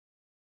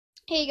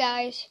Hey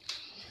guys,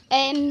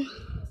 um,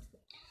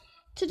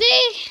 today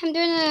I'm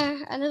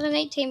doing another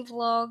nighttime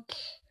vlog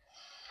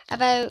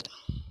about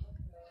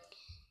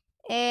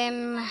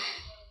um,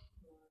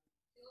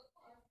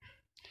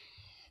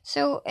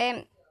 so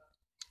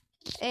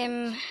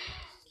um,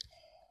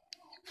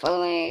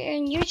 follow me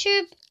on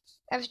YouTube.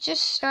 I've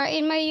just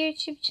started my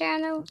YouTube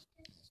channel,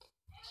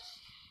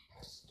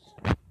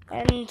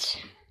 and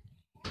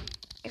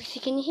if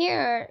you can hear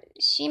her,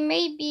 she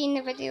may be in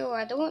the video.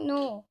 I don't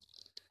know,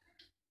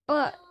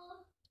 but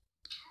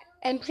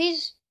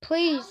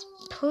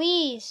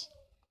please,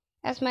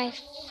 as my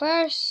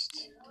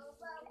first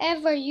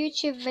ever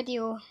YouTube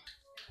video,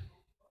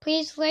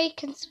 please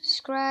like and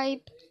subscribe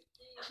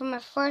for my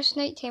first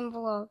nighttime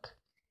vlog.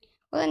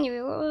 Well,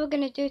 anyway, what we're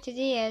gonna do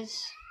today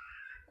is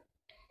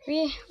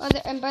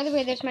and by the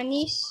way, there's my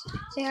niece.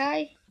 Say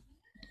hi.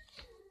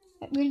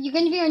 You're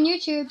gonna be on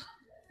YouTube.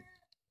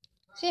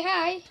 Say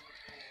hi.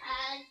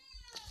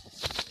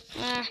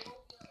 Uh,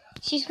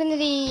 she's one of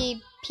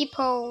the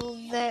people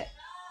that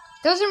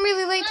doesn't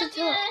really like to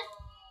talk.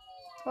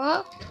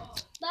 What?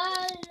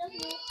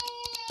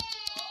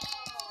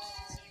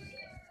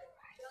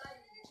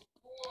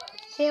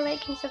 Say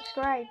like and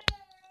subscribe.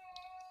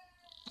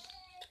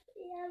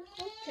 Yeah, I'm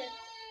supposed to.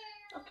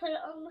 I'll put it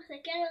on with a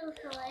girl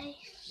away.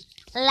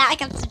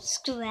 Like and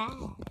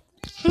subscribe.